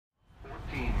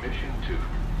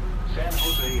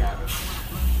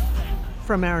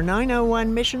From our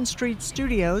 901 Mission Street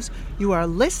studios, you are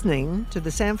listening to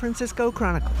the San Francisco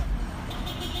Chronicle.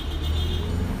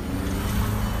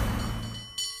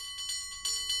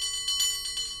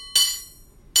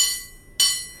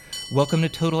 Welcome to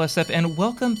Total SF, and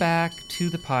welcome back to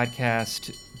the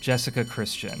podcast, Jessica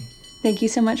Christian. Thank you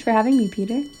so much for having me,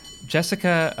 Peter.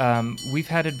 Jessica, we've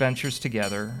had adventures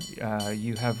together.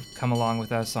 You have come along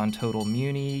with us on Total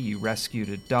Muni. You rescued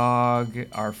a dog,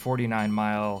 our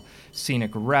 49-mile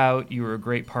scenic route. You were a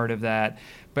great part of that.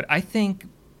 But I think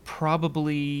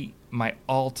probably my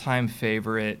all-time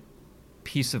favorite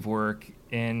piece of work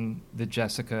in the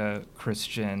Jessica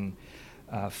Christian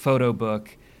photo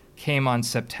book came on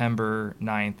September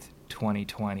 9th,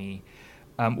 2020.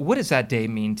 What does that day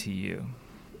mean to you?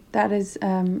 That is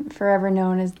forever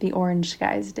known as the Orange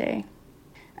Skies Day.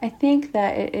 I think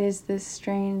that it is this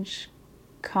strange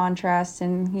contrast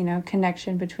and,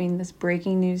 connection between this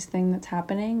breaking news thing that's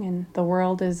happening, and the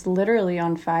world is literally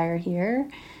on fire here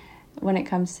when it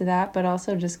comes to that, but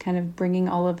also just kind of bringing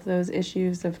all of those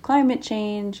issues of climate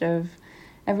change, of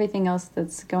everything else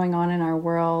that's going on in our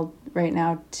world right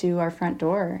now to our front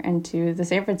door and to the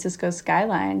San Francisco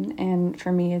skyline. And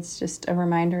for me, it's just a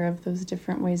reminder of those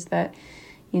different ways that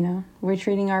we're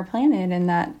treating our planet, and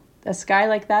that a sky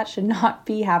like that should not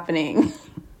be happening.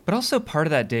 But also part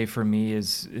of that day for me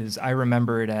is I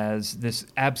remember it as this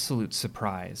absolute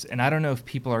surprise. And I don't know if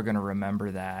people are going to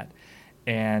remember that.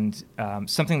 And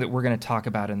something that we're going to talk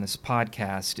about in this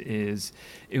podcast is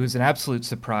it was an absolute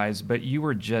surprise, but you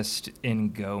were just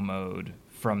in go mode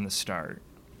from the start.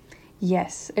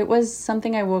 Yes, it was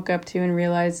something I woke up to and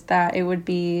realized that it would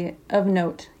be of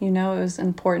note. It was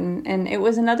important. And it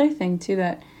was another thing, too,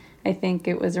 that I think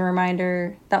it was a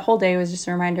reminder. That whole day was just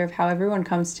a reminder of how everyone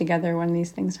comes together when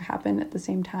these things happen at the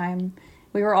same time.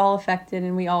 We were all affected,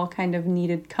 and we all kind of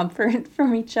needed comfort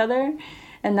from each other.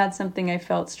 And that's something I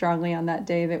felt strongly on that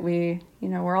day, that we're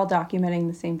all documenting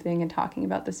the same thing and talking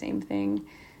about the same thing.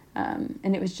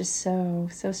 And it was just so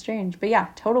strange. But yeah,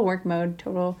 total work mode,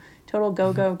 total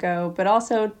go, but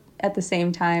also at the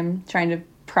same time trying to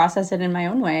process it in my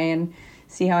own way and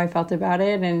see how I felt about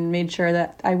it, and made sure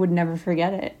that I would never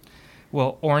forget it.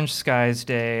 Well, Orange Skies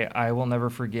Day, I will never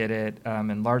forget it,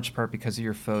 in large part because of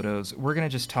your photos. We're going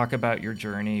to just talk about your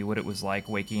journey, what it was like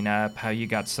waking up, how you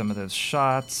got some of those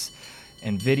shots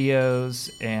and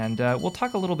videos, and we'll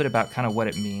talk a little bit about kind of what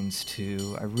it means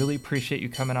to. I really appreciate you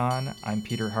coming on. I'm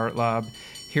Peter Hartlaub,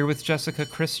 here with Jessica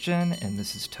Christian, and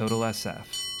this is Total SF.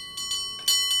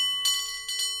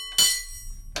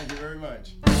 Thank you very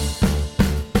much.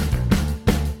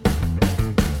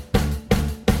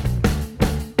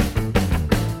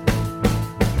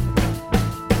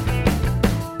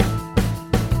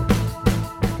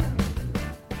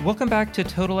 Welcome back to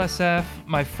Total SF,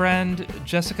 my friend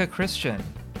Jessica Christian.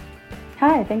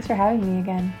 Hi, thanks for having me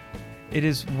again. It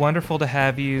is wonderful to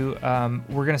have you.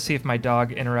 We're going to see if my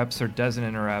dog interrupts or doesn't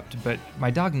interrupt, but my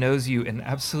dog knows you and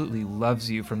absolutely loves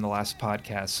you from the last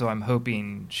podcast, so I'm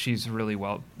hoping she's really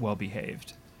well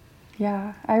behaved.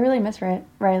 Yeah, I really miss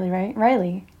Riley,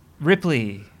 right?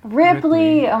 Ripley.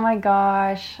 Oh my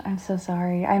gosh. I'm so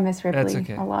sorry. I miss Ripley That's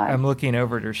okay. A lot. I'm looking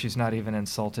over at her. She's not even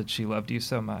insulted. She loved you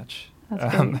so much.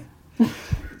 That's great.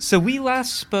 So we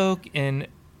last spoke in,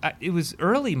 it was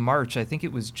early March. I think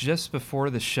it was just before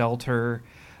the shelter.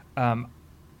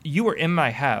 You were in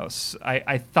my house.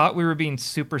 I thought we were being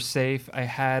super safe. I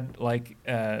had like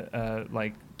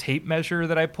tape measure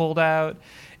that I pulled out.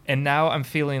 And now I'm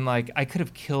feeling like I could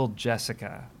have killed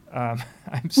Jessica.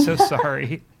 I'm so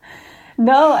sorry.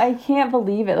 No, I can't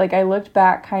believe it. Like, I looked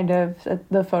back kind of at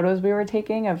the photos we were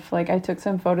taking of, like, I took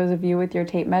some photos of you with your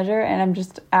tape measure, and I'm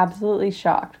just absolutely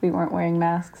shocked we weren't wearing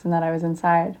masks and that I was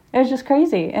inside. It was just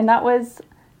crazy. And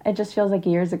it just feels like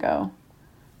years ago.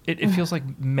 It feels like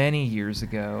many years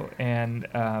ago, and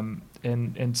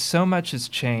so much has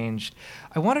changed.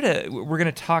 We're going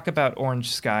to talk about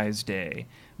Orange Skies Day,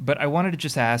 but I wanted to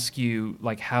just ask you,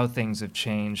 like, how things have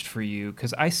changed for you,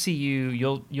 because I see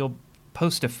you'll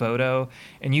post a photo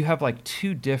and you have like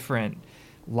two different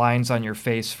lines on your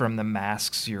face from the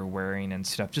masks you're wearing and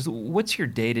stuff. Just what's your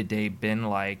day-to-day been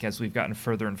like as we've gotten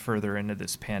further and further into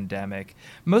this pandemic,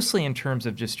 mostly in terms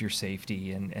of just your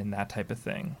safety and that type of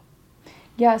thing?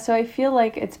 Yeah, so I feel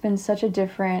like it's been such a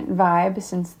different vibe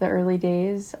since the early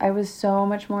days. I was so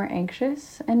much more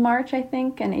anxious in March, I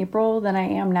think, and April than I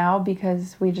am now,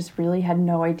 because we just really had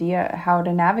no idea how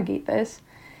to navigate this.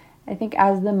 I think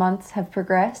as the months have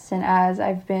progressed and as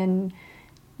I've been,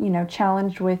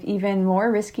 challenged with even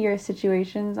more riskier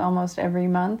situations almost every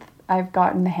month, I've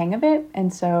gotten the hang of it.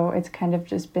 And so it's kind of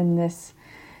just been this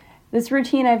this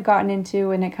routine I've gotten into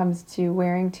when it comes to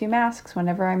wearing 2 masks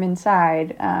whenever I'm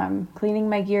inside, cleaning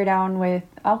my gear down with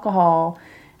alcohol.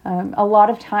 A lot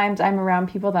of times I'm around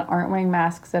people that aren't wearing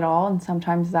masks at all, and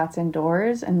sometimes that's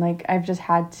indoors. And like I've just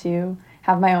had to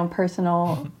have my own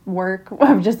personal work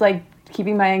of just like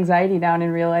keeping my anxiety down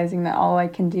and realizing that all I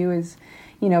can do is,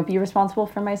 be responsible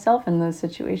for myself in those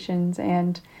situations.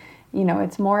 And,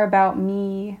 it's more about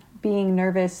me being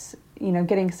nervous,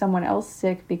 getting someone else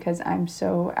sick because I'm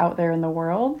so out there in the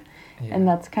world. Yeah. And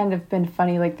that's kind of been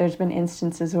funny. Like there's been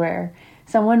instances where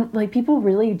people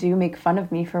really do make fun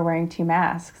of me for wearing 2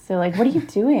 masks. They're like, what are you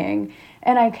doing?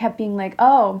 And I kept being like,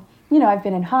 oh, I've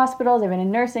been in hospitals, I've been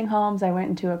in nursing homes, I went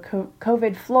into a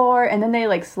COVID floor, and then they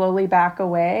like slowly back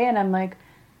away. And I'm like,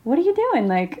 what are you doing?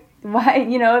 Like, why,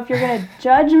 if you're going to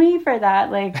judge me for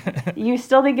that, like you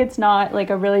still think it's not like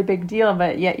a really big deal,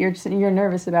 but yet you're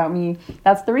nervous about me.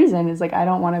 That's the reason, is like, I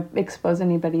don't want to expose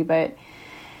anybody, but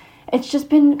it's just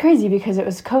been crazy because it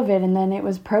was COVID, and then it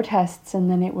was protests, and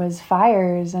then it was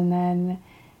fires, and then,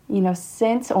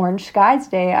 since Orange Skies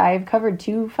Day, I've covered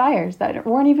 2 fires that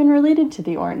weren't even related to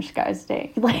the Orange Skies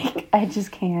Day. Like, I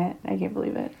can't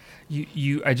believe it.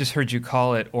 I just heard you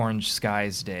call it Orange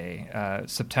Skies Day,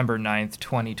 September 9th,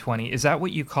 2020. Is that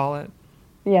what you call it?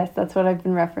 Yes, that's what I've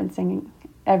been referencing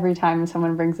every time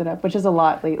someone brings it up, which is a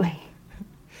lot lately.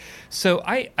 So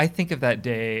I think of that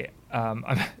day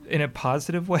in a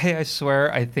positive way, I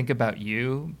swear. I think about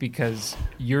you because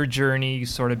your journey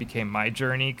sort of became my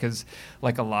journey because,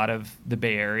 like a lot of the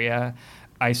Bay Area,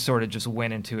 I sort of just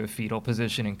went into a fetal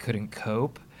position and couldn't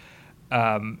cope.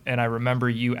 And I remember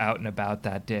you out and about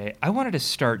that day. I wanted to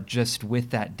start just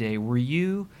with that day. Were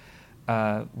you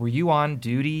on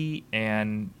duty,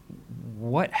 and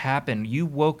what happened? You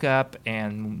woke up,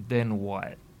 and then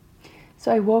what?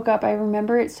 So I woke up, I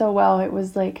remember it so well. It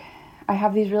was like, I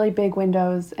have these really big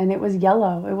windows, and it was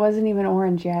yellow. It wasn't even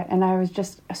orange yet. And I was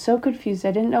just so confused.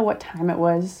 I didn't know what time it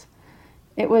was.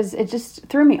 It just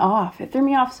threw me off. It threw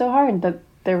me off so hard that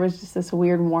there was just this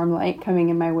weird warm light coming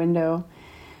in my window.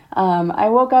 I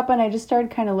woke up and I just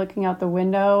started kind of looking out the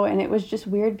window, and it was just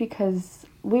weird because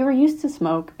we were used to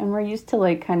smoke and we're used to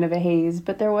like kind of a haze,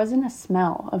 but there wasn't a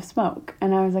smell of smoke.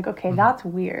 And I was like, okay, that's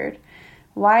weird.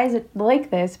 Why is it like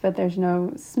this, but there's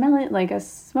no smell, like a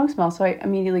smoke smell? So I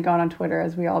immediately got on Twitter,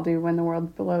 as we all do when the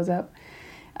world blows up.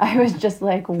 I was just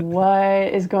like, what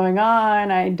is going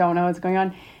on? I don't know what's going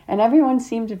on. And everyone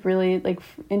seemed really like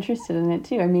interested in it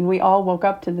too. I mean, we all woke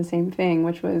up to the same thing,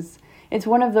 which was, it's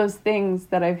one of those things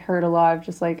that I've heard a lot of,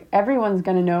 just like everyone's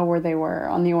going to know where they were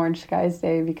on the Orange Skies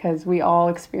Day because we all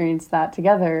experienced that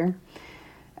together.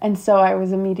 And so I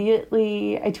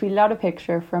tweeted out a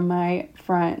picture from my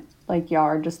front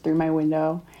yard just through my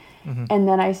window. Mm-hmm. And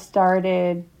then I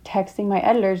started texting my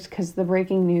editors because the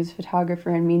breaking news photographer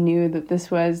and me knew that this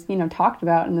was, talked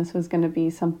about, and this was going to be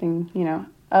something,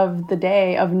 of the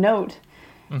day, of note.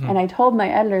 Mm-hmm. And I told my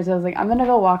editors, I was like, I'm going to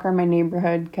go walk around my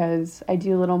neighborhood because I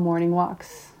do little morning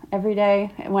walks every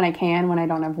day when I can, when I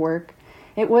don't have work.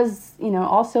 It was,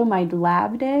 also my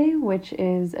lab day, which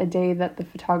is a day that the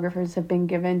photographers have been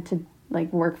given to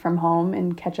work from home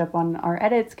and catch up on our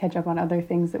edits, catch up on other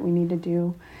things that we need to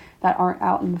do that aren't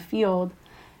out in the field.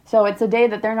 So it's a day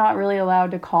that they're not really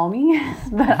allowed to call me,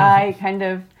 but I kind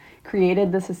of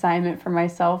created this assignment for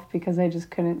myself because I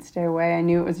just couldn't stay away. I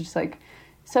knew it was just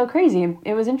so crazy.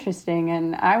 It was interesting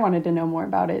and I wanted to know more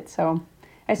about it. So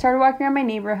I started walking around my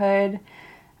neighborhood.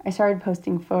 I started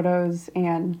posting photos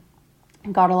and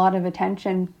got a lot of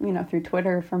attention, through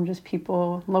Twitter from just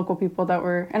local people that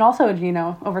were, and also,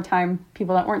 over time,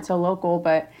 people that weren't so local,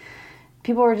 but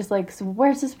people were just like, so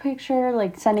where's this picture?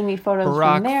 Like sending me photos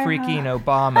from there. Barack freaking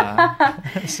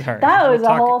Obama. Sorry. That was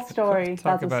a whole story.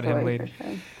 Talk about him later.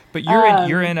 Sure. But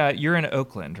you're in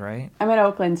Oakland, right? I'm in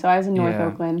Oakland, so I was in North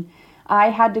Oakland.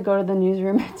 I had to go to the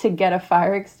newsroom to get a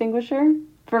fire extinguisher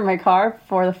for my car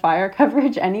for the fire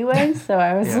coverage anyway. So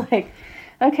I was like,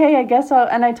 okay, I guess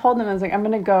and I told them, I was like, I'm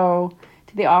going to go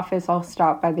to the office. I'll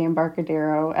stop by the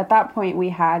Embarcadero. At that point, we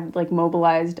had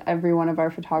mobilized every one of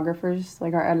our photographers.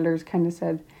 Our editors kind of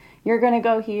said, you're going to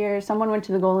go here. Someone went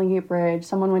to the Golden Gate Bridge.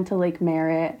 Someone went to Lake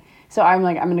Merritt. So I'm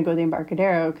like, I'm going to go to the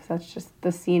Embarcadero because that's just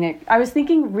the scenic. I was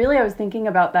thinking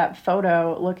about that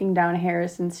photo looking down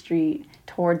Harrison Street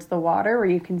towards the water where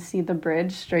you can see the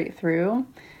bridge straight through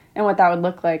and what that would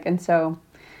look like. And so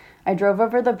I drove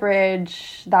over the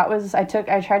bridge. I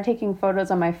tried taking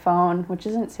photos on my phone, which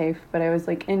isn't safe, but I was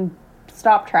in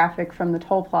stop traffic from the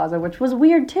toll plaza, which was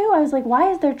weird too. I was like,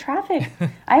 why is there traffic?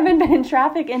 I haven't been in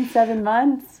traffic in 7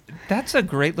 months. That's a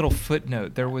great little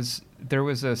footnote. There was there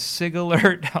was a SIG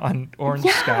alert on Orange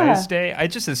Skies Day. I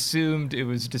just assumed it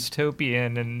was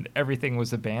dystopian and everything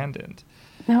was abandoned.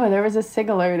 No, there was a SIG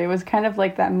alert. It was kind of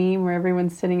like that meme where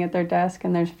everyone's sitting at their desk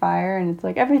and there's fire and it's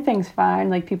like everything's fine.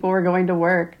 Like people were going to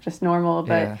work, just normal.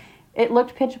 But it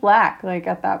looked pitch black like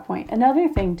at that point. Another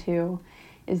thing too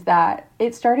is that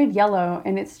it started yellow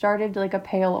and it started like a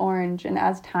pale orange. And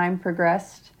as time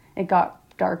progressed, it got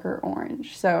darker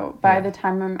orange. So by the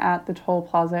time I'm at the toll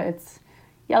plaza, it's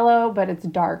yellow, but it's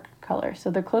dark color.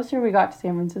 So the closer we got to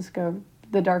San Francisco,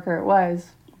 the darker it was,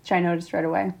 which I noticed right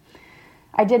away.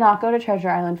 I did not go to Treasure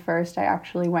Island first. I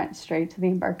actually went straight to the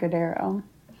Embarcadero.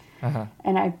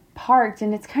 And I parked,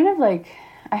 and it's kind of like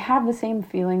I have the same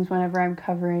feelings whenever I'm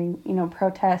covering,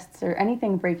 protests or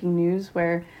anything breaking news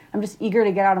where I'm just eager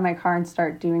to get out of my car and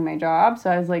start doing my job. So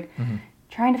I was like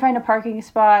trying to find a parking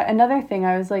spot. Another thing,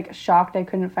 I was like shocked I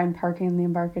couldn't find parking in the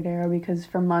Embarcadero because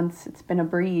for months it's been a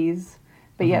breeze.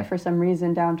 But yet for some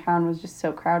reason downtown was just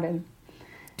so crowded.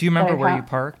 Do you remember where you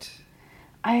parked?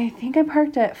 I think I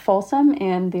parked at Folsom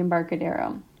and the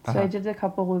Embarcadero. So I did a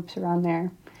couple loops around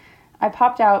there. I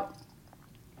popped out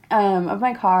of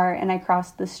my car and I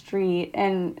crossed the street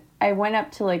and I went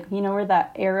up to where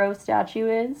that arrow statue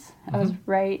is. I was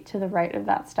right to the right of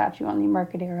that statue on the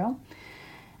Embarcadero.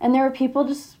 And there were people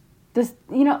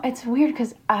it's weird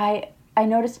because I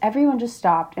noticed everyone just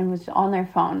stopped and was on their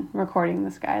phone recording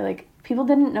this guy. Like people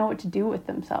didn't know what to do with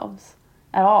themselves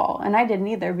at all. And I didn't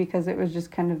either because it was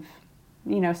just kind of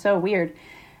so weird.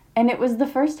 And it was the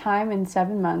first time in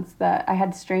 7 months that I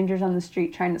had strangers on the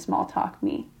street trying to small talk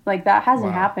me. Like that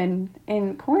hasn't happened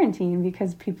in quarantine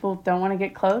because people don't want to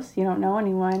get close. You don't know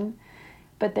anyone.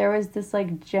 But there was this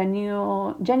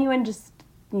genuine just,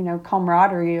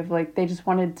 camaraderie of they just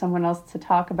wanted someone else to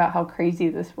talk about how crazy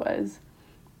this was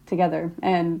together.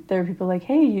 And there were people like,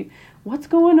 hey, what's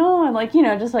going on?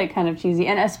 Just kind of cheesy.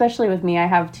 And especially with me, I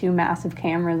have 2 massive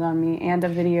cameras on me and a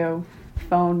video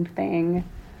phone thing.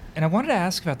 And I wanted to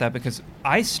ask about that because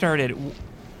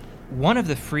one of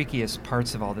the freakiest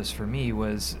parts of all this for me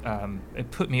was, it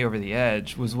put me over the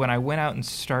edge, was when I went out and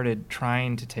started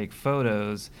trying to take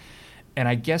photos. And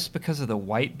I guess because of the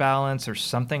white balance or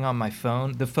something on my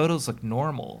phone, the photos look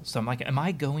normal. So I'm like, am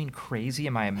I going crazy?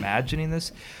 Am I imagining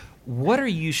this? What are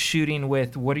you shooting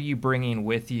with? What are you bringing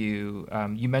with you?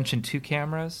 You mentioned 2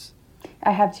 cameras.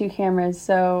 I have 2 cameras.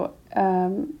 So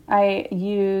I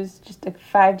use just a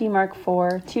 5D Mark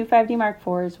IV, 2 5D Mark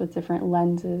IVs with different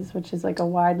lenses, which is like a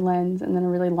wide lens and then a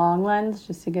really long lens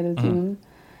just to get a zoom.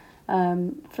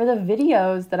 For the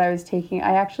videos that I was taking,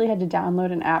 I actually had to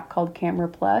download an app called Camera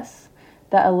Plus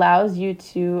that allows you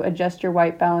to adjust your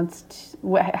white balance.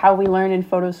 How we learn in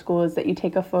photo school is that you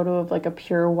take a photo of a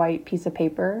pure white piece of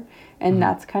paper, and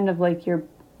that's kind of like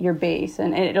your base,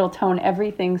 and it'll tone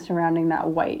everything surrounding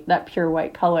that pure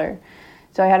white color.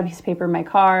 So I had a piece of paper in my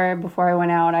car. Before I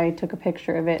went out, I took a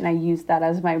picture of it, and I used that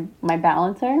as my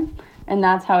balancer. And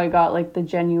that's how I got the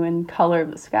genuine color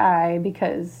of the sky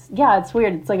because, it's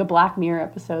weird. It's like a Black Mirror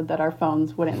episode that our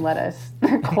phones wouldn't let us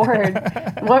record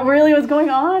what really was going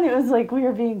on. It was like we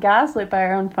were being gaslit by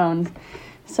our own phones.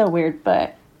 So weird,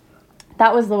 but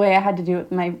that was the way I had to do it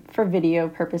for video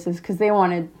purposes because they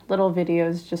wanted little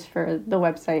videos just for the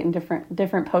website and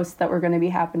different posts that were going to be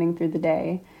happening through the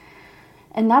day.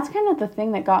 And that's kind of the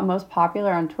thing that got most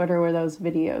popular on Twitter were those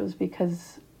videos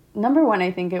because number one, I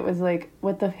think it was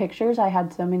with the pictures, I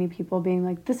had so many people being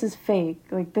like, this is fake,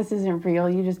 this isn't real,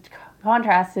 you just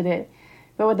contrasted it.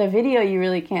 But with the video, you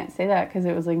really can't say that because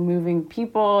it was moving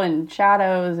people and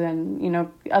shadows and,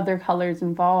 other colors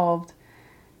involved.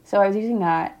 So I was using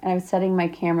that and I was setting my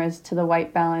cameras to the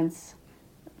white balance.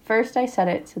 First, I set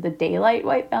it to the daylight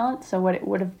white balance, so what it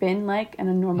would have been like in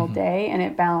a normal day, and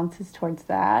it balances towards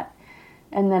that.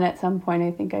 And then at some point,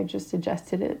 I think I just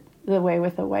adjusted it the way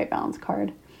with a white balance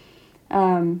card.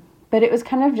 But it was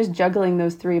kind of just juggling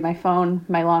those 3, my phone,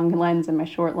 my long lens, and my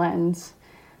short lens,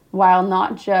 while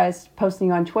not just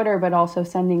posting on Twitter, but also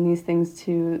sending these things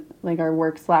to our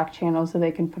work Slack channel so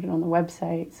they can put it on the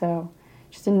website. So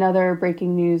just another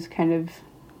breaking news kind of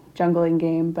jungling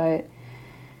game, but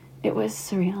it was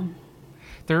surreal.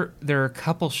 There are a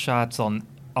couple shots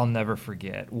I'll never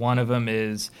forget. One of them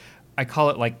is, I call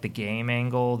it the game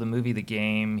angle, the movie The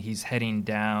Game. He's heading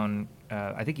down,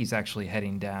 I think he's actually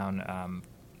heading down,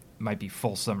 might be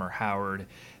Folsom or Howard,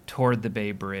 toward the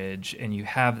Bay Bridge, and you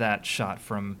have that shot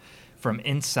from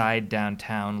inside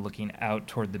downtown looking out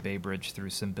toward the Bay Bridge through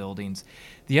some buildings.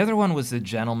 The other one was the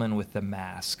gentleman with the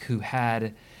mask who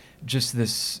had just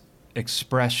this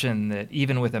expression that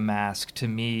even with a mask, to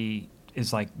me,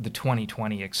 is like the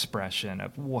 2020 expression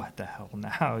of what the hell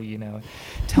now,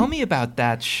 Tell me about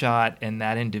that shot and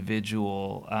that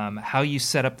individual, how you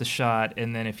set up the shot,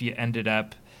 and then if you ended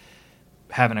up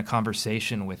having a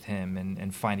conversation with him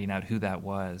and finding out who that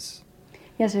was.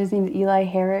 Yeah, so his name's Eli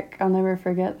Herrick. I'll never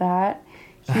forget that.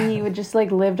 He would just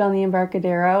lived on the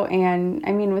Embarcadero, and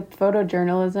I mean, with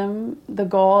photojournalism, the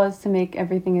goal is to make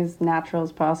everything as natural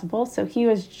as possible. So he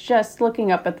was just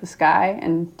looking up at the sky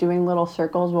and doing little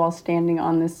circles while standing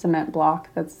on this cement block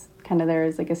that's kind of there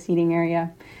as a seating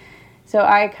area. So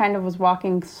I kind of was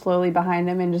walking slowly behind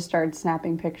him and just started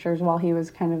snapping pictures while he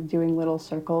was kind of doing little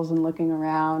circles and looking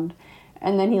around.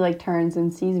 And then he turns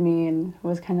and sees me and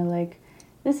was kind of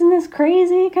isn't this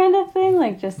crazy kind of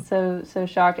thing? Just so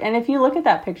shocked. And if you look at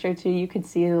that picture too, you could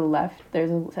see to the left,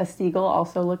 there's a seagull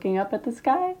also looking up at the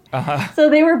sky. Uh-huh. So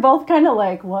they were both kind of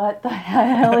what the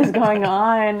hell is going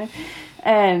on?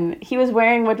 And he was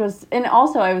wearing, and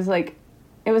also I was it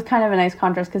was kind of a nice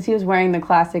contrast because he was wearing the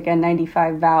classic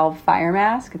N95 valve fire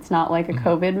mask. It's not a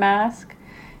COVID mask.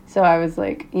 So I was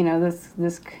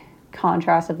this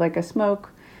contrast of a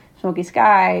smoky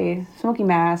sky, smoky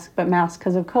mask, but mask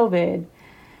because of COVID.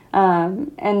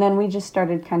 And then we just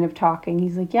started kind of talking.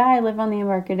 He's yeah, I live on the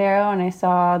Embarcadero, and I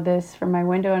saw this from my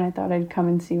window, and I thought I'd come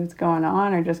and see what's going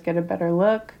on or just get a better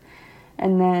look.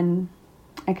 And then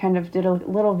I kind of did a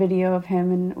little video of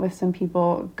him and with some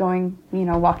people going,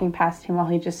 walking past him while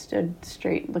he just stood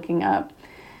straight looking up.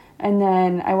 And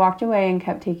then I walked away and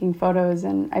kept taking photos,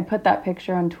 and I put that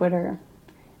picture on Twitter.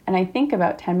 And I think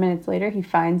about 10 minutes later, he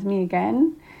finds me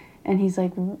again. And he's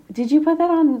did you put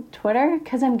that on Twitter?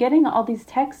 Because I'm getting all these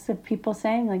texts of people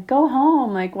saying, go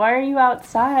home. Why are you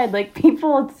outside?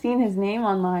 People had seen his name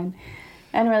online.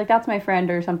 And we're that's my friend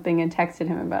or something, and texted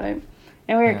him about it.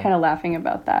 And we were kind of laughing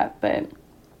about that. But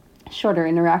shorter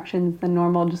interactions than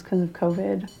normal just because of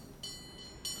COVID.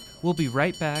 We'll be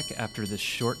right back after this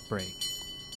short break.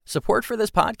 Support for this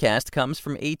podcast comes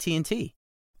from AT&T.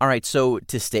 All right, so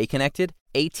to stay connected,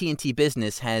 AT&T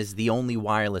Business has the only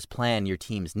wireless plan your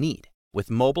teams need. With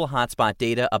mobile hotspot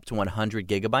data up to 100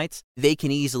 gigabytes, they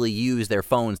can easily use their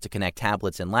phones to connect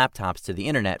tablets and laptops to the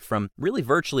internet from really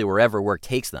virtually wherever work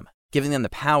takes them, giving them the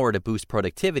power to boost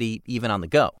productivity even on the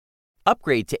go.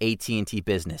 Upgrade to AT&T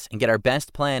Business and get our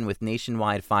best plan with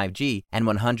nationwide 5G and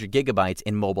 100 gigabytes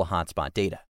in mobile hotspot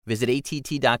data. Visit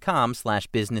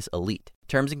att.com/business elite.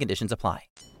 Terms and conditions apply.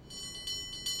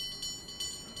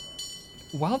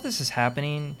 While this is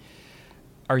happening,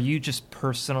 are you just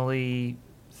personally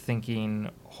thinking,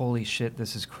 holy shit,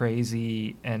 this is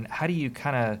crazy? And how do you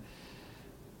kind of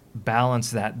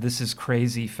balance that this is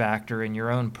crazy factor in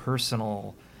your own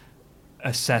personal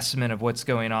assessment of what's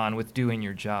going on with doing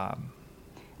your job?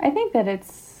 I think that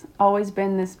it's always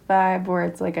been this vibe where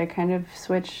it's I kind of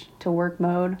switch to work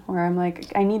mode where I'm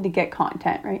I need to get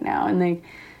content right now. And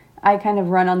I kind of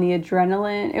run on the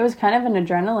adrenaline. It was kind of an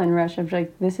adrenaline rush of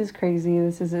this is crazy.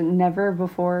 This is a never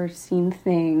before seen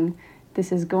thing.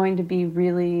 This is going to be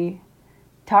really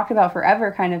talked about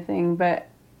forever kind of thing. But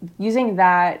using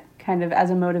that kind of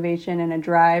as a motivation and a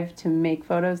drive to make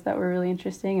photos that were really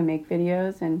interesting and make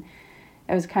videos. And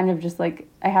it was kind of just I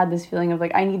had this feeling of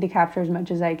I need to capture as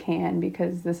much as I can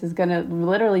because this is going to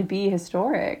literally be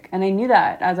historic. And I knew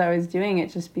that as I was doing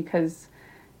it just because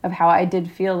of how I did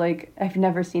feel I've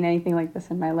never seen anything like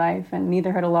this in my life, and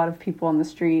neither had a lot of people on the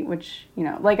street, which,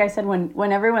 like I said,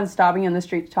 when everyone's stopping on the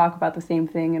street to talk about the same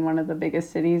thing in one of the biggest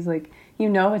cities,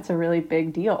 it's a really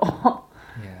big deal.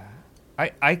 Yeah.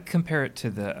 I compare it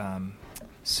to the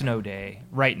snow day.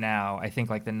 Right now, I think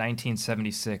the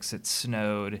 1976, it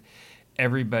snowed.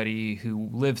 Everybody who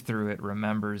lived through it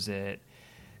remembers it.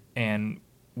 And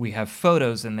we have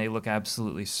photos and they look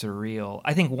absolutely surreal.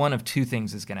 I think one of two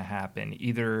things is going to happen.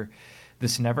 Either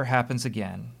this never happens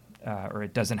again, or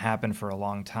it doesn't happen for a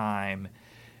long time,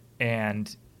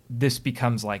 and this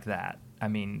becomes like that. I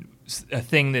mean, a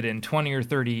thing that in 20 or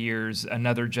 30 years,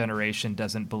 another generation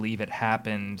doesn't believe it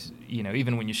happened,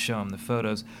 even when you show them the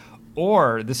photos.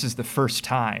 Or this is the first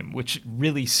time, which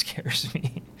really scares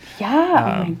me.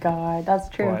 Yeah, oh my God, that's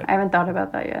true. I haven't thought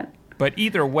about that yet. But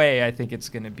either way, I think it's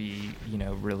going to be,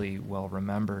 really well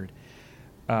remembered.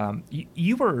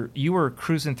 You were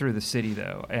cruising through the city,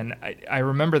 though, and I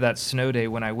remember that snow day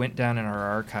when I went down in our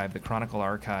archive, the Chronicle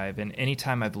archive, and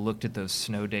anytime I've looked at those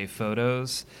snow day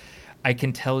photos, I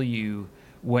can tell you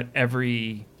what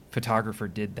every photographer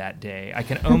did that day. I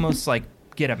can almost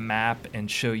get a map and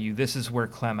show you this is where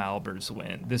Clem Albers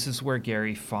went. This is where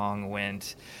Gary Fong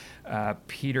went.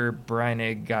 Peter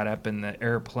Breinig got up in the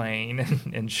airplane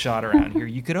and shot around here.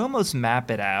 You could almost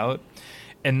map it out.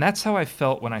 And that's how I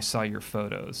felt when I saw your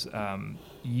photos.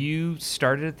 you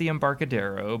started at the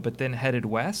Embarcadero, but then headed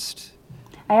west.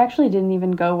 I actually didn't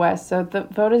even go west. So the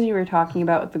photos you were talking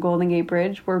about with the Golden Gate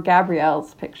Bridge were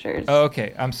Gabrielle's pictures. Oh,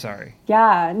 okay. I'm sorry.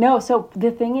 Yeah, no, so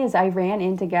the thing is, I ran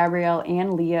into Gabrielle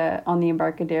and Leah on the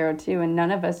Embarcadero too, and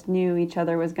none of us knew each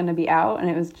other was going to be out, and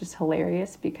it was just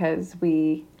hilarious because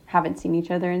we haven't seen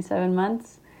each other in 7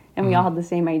 months, and we all had the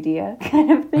same idea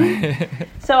kind of thing.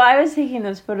 So I was taking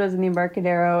those photos in the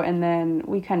Embarcadero, and then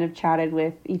we kind of chatted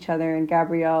with each other, and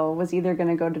Gabrielle was either going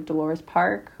to go to Dolores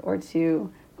Park or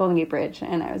to Golden Gate Bridge,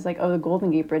 and I was like, oh, the Golden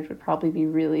Gate Bridge would probably be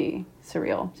really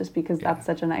surreal just because that's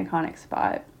such an iconic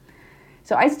spot.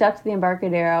 So I stuck to the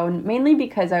Embarcadero, and mainly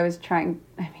because I was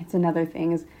it's another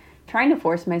thing, is trying to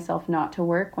force myself not to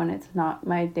work when it's not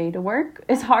my day to work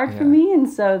is hard for me, and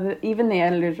so even the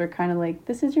editors were kind of like,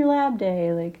 this is your lab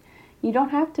day, like, you don't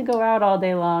have to go out all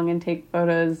day long and take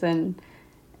photos, and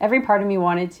every part of me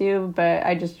wanted to, but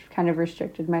I just kind of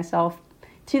restricted myself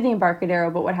to the Embarcadero.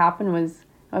 But what happened was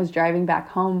I was driving back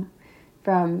home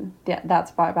from that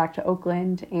spot back to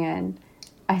Oakland, and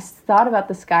I thought about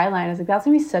the skyline. I was like, that's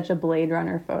going to be such a Blade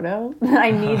Runner photo.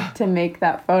 I need to make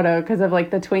that photo because of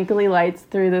like the twinkly lights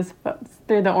through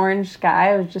the orange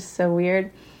sky. It was just so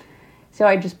weird. So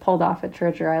I just pulled off at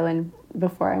Treasure Island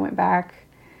before I went back.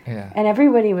 Yeah. And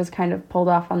everybody was kind of pulled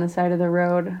off on the side of the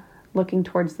road looking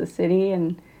towards the city,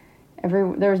 and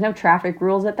there was no traffic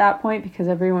rules at that point because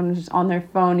everyone was just on their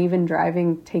phone, even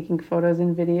driving, taking photos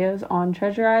and videos on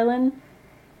Treasure Island.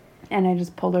 And I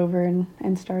just pulled over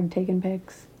and started taking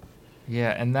pics.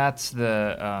 Yeah, and that's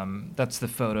the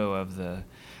photo of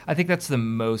I think that's the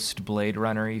most Blade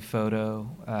Runner-y photo.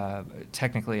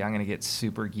 Technically, I'm going to get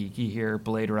super geeky here.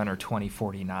 Blade Runner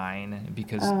 2049,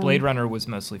 because Blade Runner was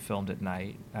mostly filmed at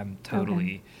night. I'm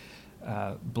totally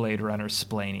Blade Runner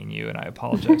splaining you, and I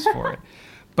apologize for it.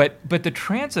 But the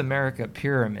Transamerica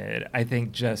Pyramid, I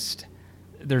think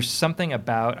there's something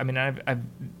about, I mean, I've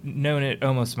known it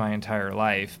almost my entire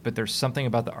life, but there's something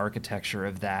about the architecture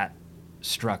of that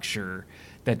structure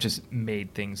that just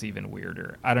made things even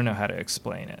weirder. I don't know how to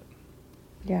explain it.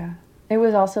 Yeah. It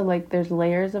was also like there's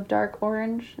layers of dark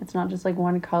orange. It's not just like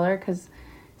one color.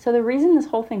 So the reason this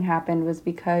whole thing happened was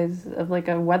because of like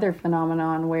a weather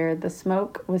phenomenon where the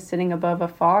smoke was sitting above a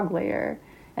fog layer,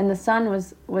 and the sun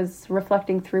was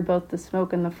reflecting through both the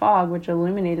smoke and the fog, which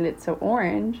illuminated it so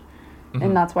orange,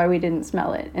 and that's why we didn't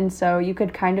smell it. And so you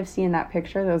could kind of see in that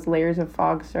picture those layers of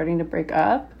fog starting to break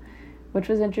up, which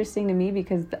was interesting to me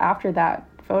because after that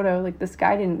photo, like the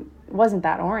sky wasn't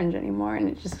that orange anymore, and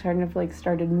it just kind of like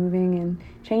started moving and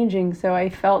changing. So I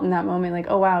felt in that moment like,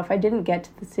 oh wow, if I didn't get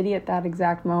to the city at that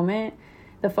exact moment,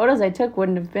 the photos I took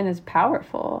wouldn't have been as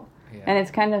powerful. Yeah. And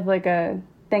it's kind of like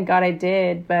thank God I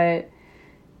did, but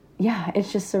yeah,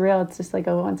 it's just surreal. It's just like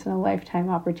a once-in-a-lifetime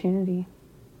opportunity.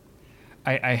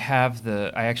 I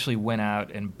actually went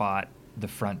out and bought the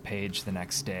front page the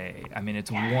next day. I mean,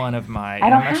 it's one of my...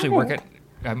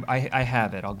 I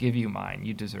have it. I'll give you mine.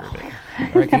 You deserve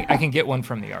it. Or I can get one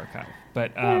from the archive.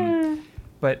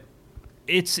 But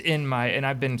it's in my... And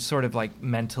I've been sort of like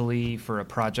mentally, for a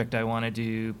project I want to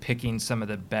do, picking some of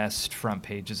the best front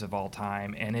pages of all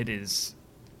time, and it is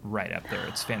right up there.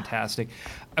 It's fantastic.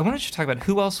 I wanted to talk about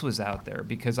who else was out there,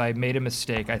 because I made a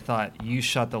mistake. I thought you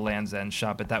shot the Land's End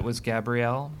shot, but that was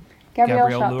Gabrielle?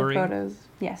 Gabrielle shot Lurie? The photos.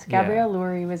 Yes, Gabrielle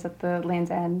Lurie was at the Land's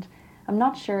End. I'm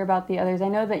not sure about the others. I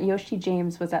know that Yoshi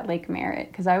James was at Lake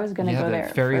Merritt, because I was going to go there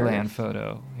the Fairyland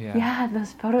photo. Yeah,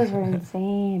 those photos were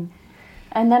insane.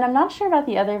 And then I'm not sure about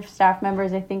the other staff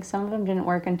members. I think some of them didn't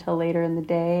work until later in the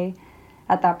day.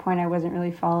 At that point, I wasn't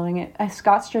really following it.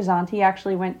 Scott Strazzanti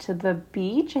actually went to the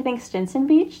beach, I think Stinson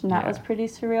Beach, and that was pretty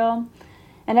surreal.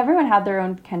 And everyone had their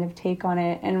own kind of take on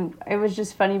it. And it was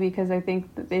just funny because I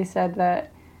think that they said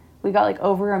that we got like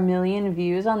over 1 million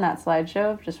views on that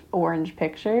slideshow of just orange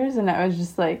pictures. And I was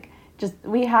just like,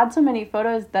 we had so many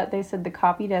photos that they said the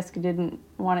copy desk didn't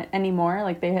want it anymore.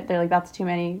 Like they're like, that's too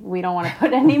many. We don't want to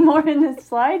put any more in this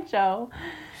slideshow.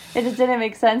 It just didn't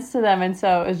make sense to them, and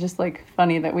so it was just like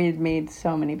funny that we had made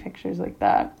so many pictures like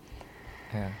that.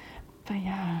 Yeah. But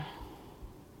yeah.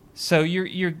 So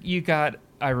you got,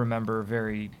 I remember,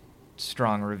 very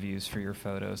strong reviews for your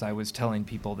photos. I was telling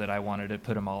people that I wanted to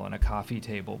put them all in a coffee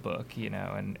table book,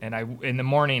 and I in the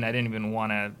morning I didn't even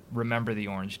want to remember the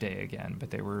orange day again,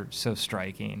 but they were so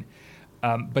striking.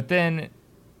 But then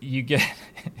you get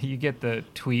the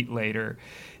tweet later.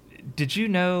 Did you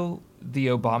know the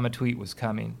Obama tweet was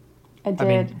coming? I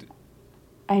did.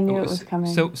 I knew it was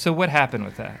coming. So what happened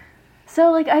with that?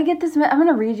 So, like, I get this... I'm going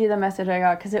to read you the message I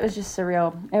got, because it was just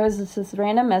surreal. It was this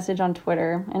random message on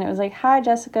Twitter, and it was like, "Hi,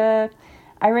 Jessica.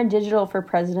 I ran digital for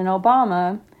President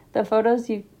Obama. The photos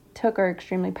you took are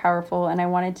extremely powerful, and I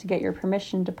wanted to get your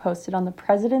permission to post it on the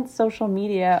president's social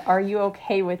media. Are you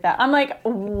okay with that? I'm like,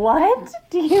 what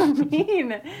do you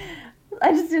mean?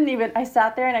 I just didn't even, I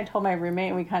sat there and I told my roommate,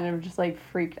 and we kind of just like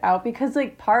freaked out because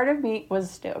like part of me was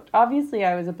stoked. Obviously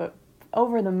I was a bit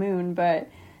over the moon, but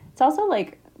it's also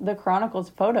like the Chronicle's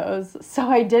photos, so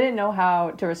I didn't know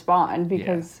how to respond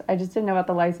because I just didn't know about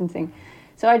the licensing.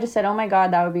 So I just said, oh my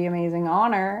God, that would be amazing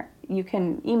honor. You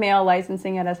can email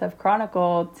licensing at SF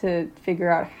Chronicle to figure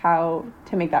out how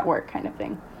to make that work, kind of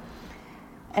thing.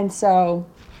 And so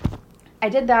I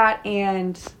did that,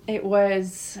 and it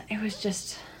was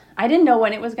just, I didn't know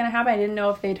when it was going to happen. I didn't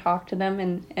know if they talked to them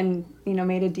and you know,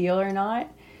 made a deal or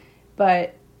not.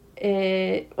 But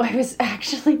I was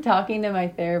actually talking to my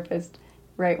therapist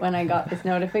right when I got this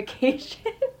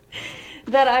notification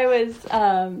that I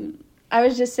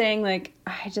was just saying, like,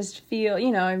 I just feel, you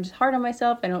know, I'm just hard on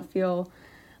myself. I don't feel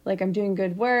like I'm doing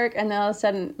good work. And then all of a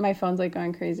sudden my phone's like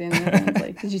going crazy, and everyone's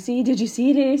like, did you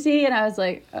see? And I was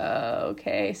like, oh,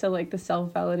 okay. So like the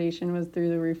self-validation was through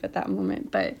the roof at that moment.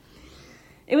 But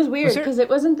it was weird because it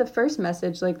wasn't the first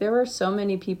message. Like, there were so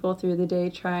many people through the day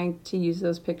trying to use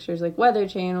those pictures, like Weather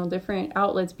Channel, different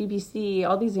outlets, BBC,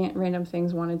 all these random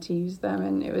things wanted to use them.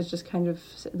 And it was just kind of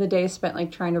the day spent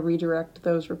like trying to redirect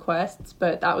those requests.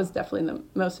 But that was definitely the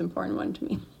most important one to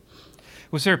me.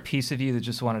 Was there a piece of you that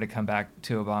just wanted to come back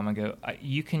to Obama and go,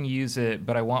 you can use it,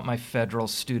 but I want my federal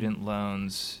student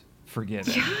loans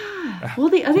forgiven? Yeah. Well,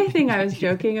 the other thing I was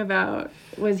joking about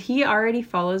was he already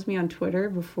follows me on Twitter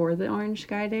before the Orange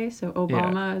Sky Day. So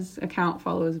Obama's account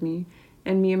follows me.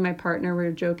 And me and my partner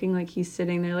were joking, like, he's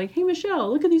sitting there like, hey,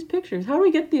 Michelle, look at these pictures. How do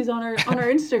we get these on our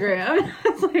Instagram?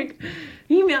 It's like,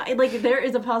 like, there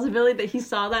is a possibility that he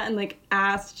saw that and, like,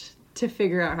 asked to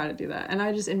figure out how to do that. And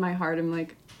I just, in my heart, I'm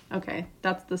like, okay,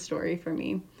 that's the story for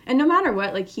me. And no matter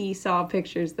what, like, he saw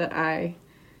pictures that I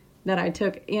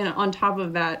took, you know, on top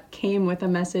of that came with a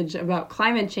message about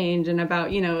climate change and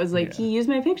about, you know, it was like, he used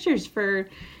my pictures for,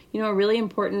 you know, a really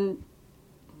important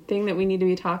thing that we need to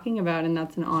be talking about, and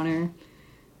that's an honor.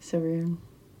 So weird.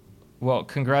 Well,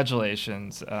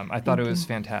 congratulations. I thought it was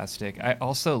fantastic. I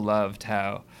also loved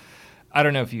how, I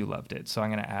don't know if you loved it, so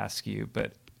I'm going to ask you,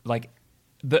 but like,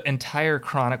 the entire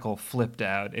Chronicle flipped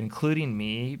out, including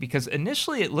me, because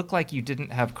initially it looked like you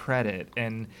didn't have credit.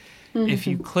 And if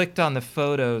you clicked on the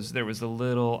photos, there was a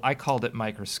little, I called it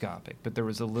microscopic, but there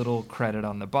was a little credit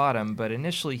on the bottom. But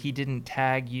initially he didn't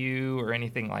tag you or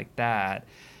anything like that.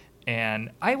 And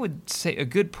I would say a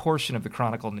good portion of the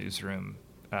Chronicle newsroom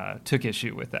took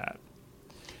issue with that.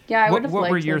 Yeah, I would have liked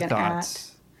what were your like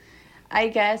thoughts? I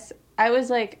guess I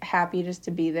was like happy just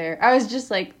to be there. I was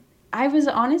just like, I was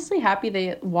honestly happy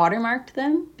they watermarked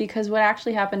them, because what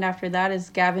actually happened after that is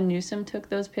Gavin Newsom took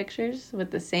those pictures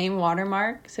with the same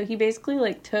watermark. So he basically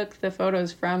like took the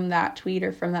photos from that tweet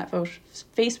or from that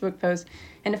Facebook post.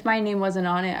 And if my name wasn't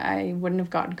on it, I wouldn't have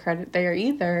gotten credit there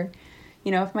either.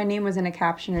 You know, if my name was in a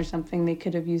caption or something, they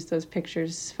could have used those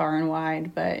pictures far and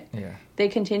wide. But they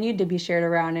continued to be shared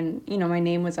around, and, you know, my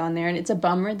name was on there. And it's a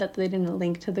bummer that they didn't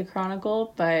link to the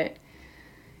Chronicle, but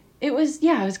it was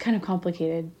kind of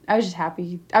complicated. I was just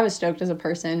happy. I was stoked as a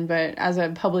person, but as a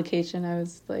publication, I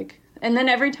was like... And then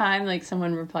every time, like,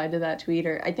 someone replied to that tweet,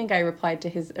 or I think I replied to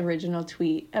his original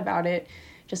tweet about it,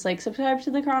 just like, subscribe to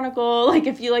the Chronicle, like,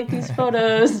 if you like these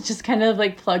photos, just kind of,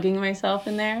 like, plugging myself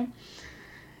in there.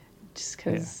 Just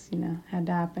because, you know, had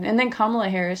to happen. And then Kamala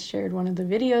Harris shared one of the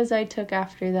videos I took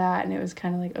after that, and it was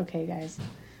kind of like, okay, guys,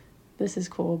 this is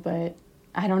cool, but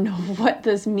I don't know what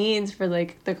this means for,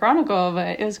 like, the Chronicle,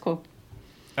 but it was cool.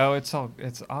 Oh, it's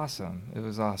awesome. It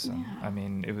was awesome. Yeah. I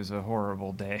mean, it was a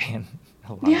horrible day in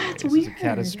a lot Yeah, of ways. it's It weird. was a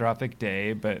catastrophic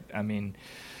day, but I mean,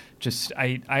 just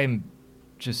I'm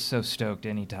just so stoked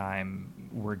anytime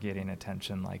we're getting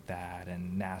attention like that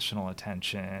and national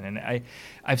attention. And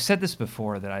I've said this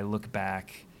before, that I look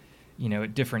back, you know,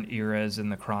 at different eras in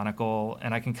the Chronicle,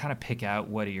 and I can kind of pick out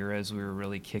what eras we were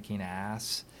really kicking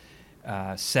ass.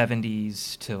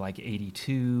 70s to like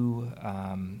 82,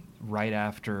 right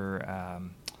after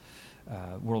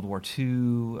World War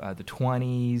II, the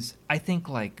 20s. I think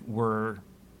like we're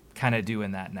kind of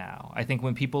doing that now. I think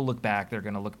when people look back, they're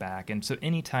going to look back. And so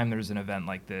anytime there's an event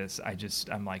like this,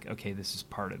 I'm like, okay, this is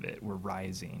part of it. We're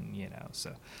rising, you know.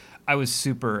 So I was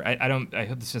super, I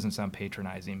hope this doesn't sound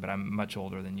patronizing, but I'm much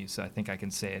older than you, so I think I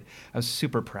can say it. I was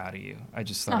super proud of you. I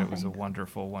just thought it was a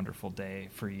wonderful, wonderful day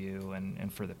for you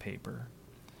and for the paper.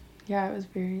 Yeah, it was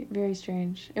very, very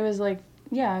strange. It was like,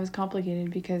 it was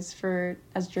complicated because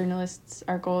as journalists,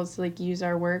 our goal is to like use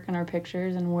our work and our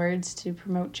pictures and words to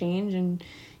promote change and,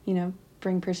 you know,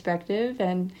 bring perspective.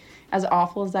 And as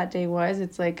awful as that day was,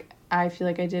 it's like, I feel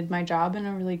like I did my job in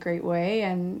a really great way,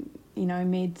 and you know, I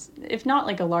made, if not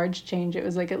like a large change, it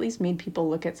was like at least made people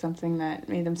look at something that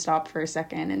made them stop for a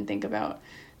second and think about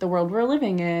the world we're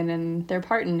living in and their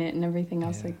part in it and everything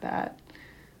else like that.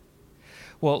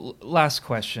 Well, last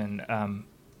question.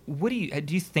 What do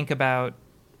you think about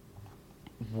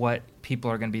what people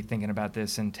are going to be thinking about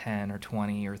this in 10 or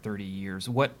 20 or 30 years?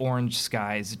 What Orange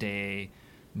Skies Day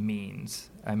means?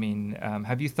 I mean,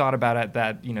 have you thought about it,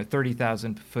 that,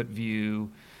 30,000 foot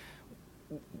view?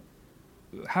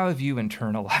 How have you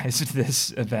internalized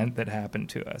this event that happened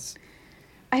to us?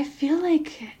 I feel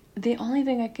like the only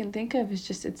thing I can think of is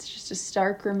it's just a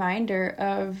stark reminder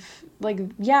of, like,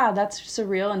 yeah, that's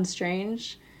surreal and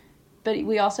strange, but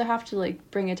we also have to,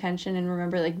 like, bring attention and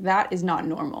remember, like, that is not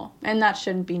normal, and that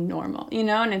shouldn't be normal,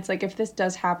 and it's like, if this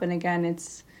does happen again,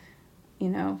 it's,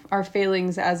 our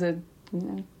failings as a,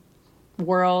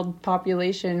 world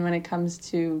population when it comes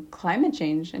to climate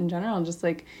change in general, just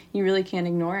like, you really can't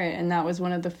ignore it. And that was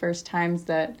one of the first times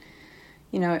that,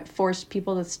 it forced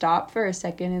people to stop for a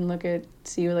second and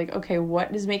see like, okay,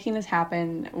 what is making this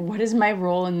happen? What is my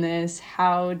role in this?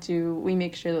 How do we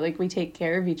make sure that, like, we take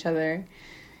care of each other?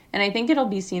 And I think it'll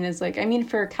be seen as, like,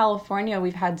 for California,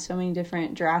 we've had so many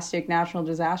different drastic natural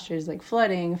disasters, like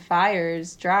flooding,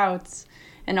 fires, droughts,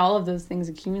 and all of those things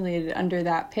accumulated under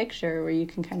that picture where you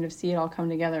can kind of see it all come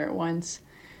together at once.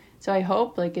 So I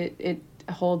hope, like, it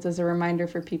holds as a reminder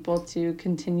for people to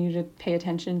continue to pay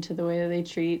attention to the way that they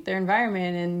treat their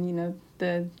environment and,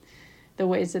 the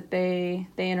ways that they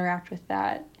interact with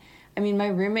that. My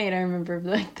roommate, I remember,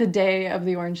 like, the day of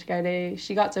the Orange Sky Day,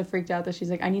 she got so freaked out that she's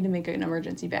like, I need to make an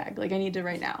emergency bag. Like, I need to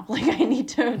right now. Like, I need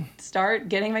to start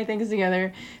getting my things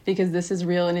together because this is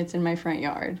real and it's in my front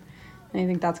yard. And I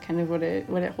think that's kind of what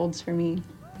it holds for me.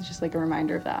 It's just like a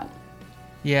reminder of that.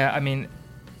 Yeah,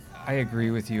 I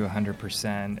agree with you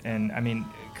 100%. And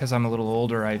because I'm a little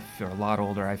older, a lot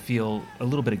older, I feel a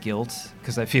little bit of guilt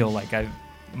because I feel like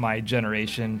my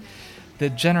generation, the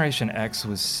Generation X,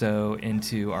 was so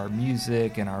into our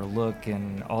music and our look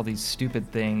and all these stupid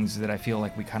things that I feel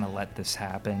like we kind of let this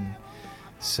happen.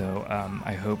 So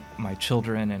I hope my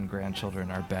children and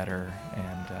grandchildren are better.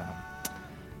 And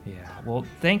yeah, well,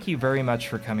 thank you very much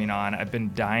for coming on. I've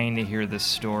been dying to hear this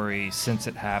story since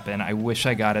it happened. I wish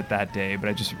I got it that day, but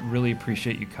I just really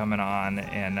appreciate you coming on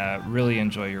and really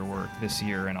enjoy your work this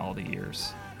year and all the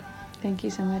years. Thank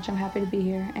you so much. I'm happy to be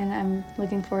here, and I'm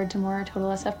looking forward to more Total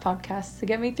SF podcasts to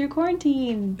get me through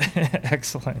quarantine.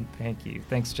 Excellent. Thank you.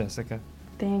 Thanks, Jessica.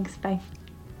 Thanks. Bye.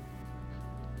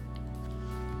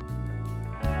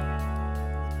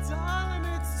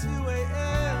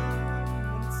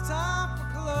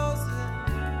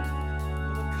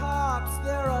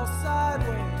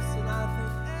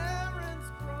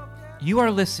 You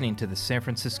are listening to the San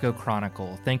Francisco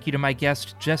Chronicle. Thank you to my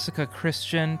guest, Jessica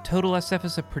Christian. Total SF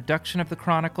is a production of the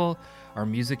Chronicle. Our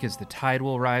music is The Tide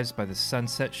Will Rise by the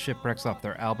Sunset Shipwrecks off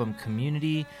their album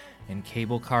Community, and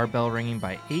Cable Car Bell Ringing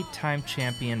by 8-time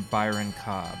champion Byron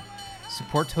Cobb.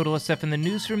 Support Total SF in the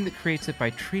newsroom that creates it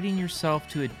by treating yourself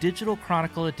to a digital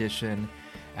Chronicle edition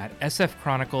at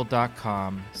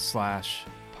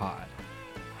sfchronicle.com/pod.